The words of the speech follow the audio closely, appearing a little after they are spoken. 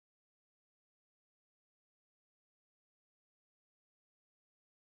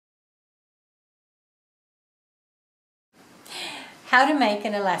How to make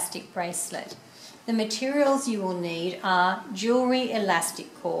an elastic bracelet. The materials you will need are jewellery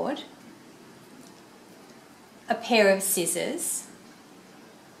elastic cord, a pair of scissors,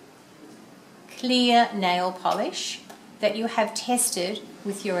 clear nail polish that you have tested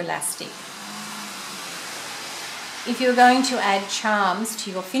with your elastic. If you're going to add charms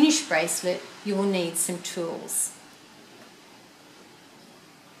to your finished bracelet, you will need some tools.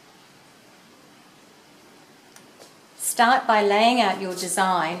 Start by laying out your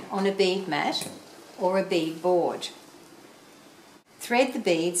design on a bead mat or a bead board. Thread the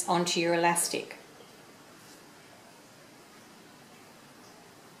beads onto your elastic.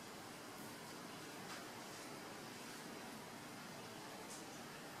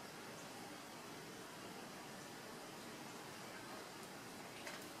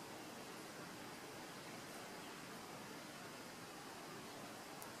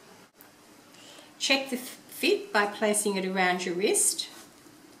 Check the fit by placing it around your wrist.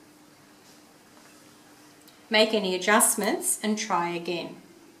 Make any adjustments and try again.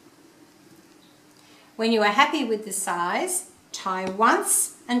 When you are happy with the size, tie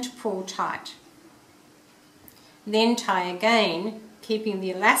once and pull tight. Then tie again, keeping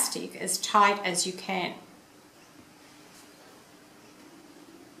the elastic as tight as you can.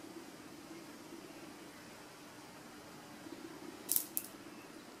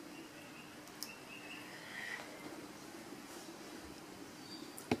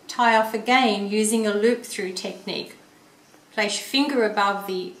 Tie off again using a loop-through technique. Place your finger above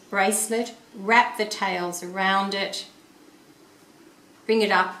the bracelet, wrap the tails around it, bring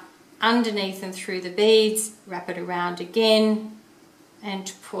it up underneath and through the beads, wrap it around again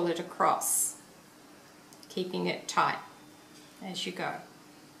and pull it across, keeping it tight as you go.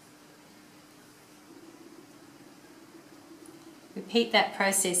 Repeat that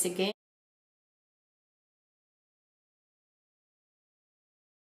process again.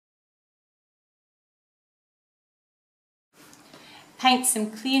 Paint some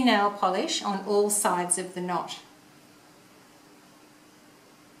clear nail polish on all sides of the knot.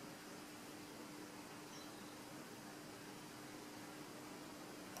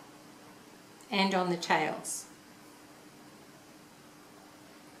 And on the tails.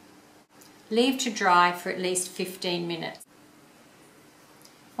 Leave to dry for at least 15 minutes.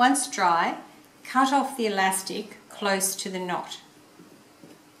 Once dry, cut off the elastic close to the knot.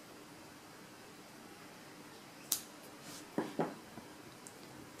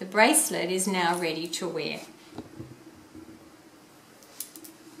 The bracelet is now ready to wear.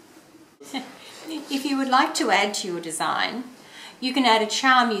 If you would like to add to your design, you can add a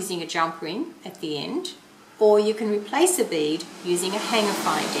charm using a jump ring at the end, or you can replace a bead using a hanger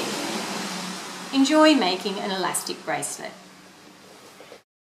finding. Enjoy making an elastic bracelet.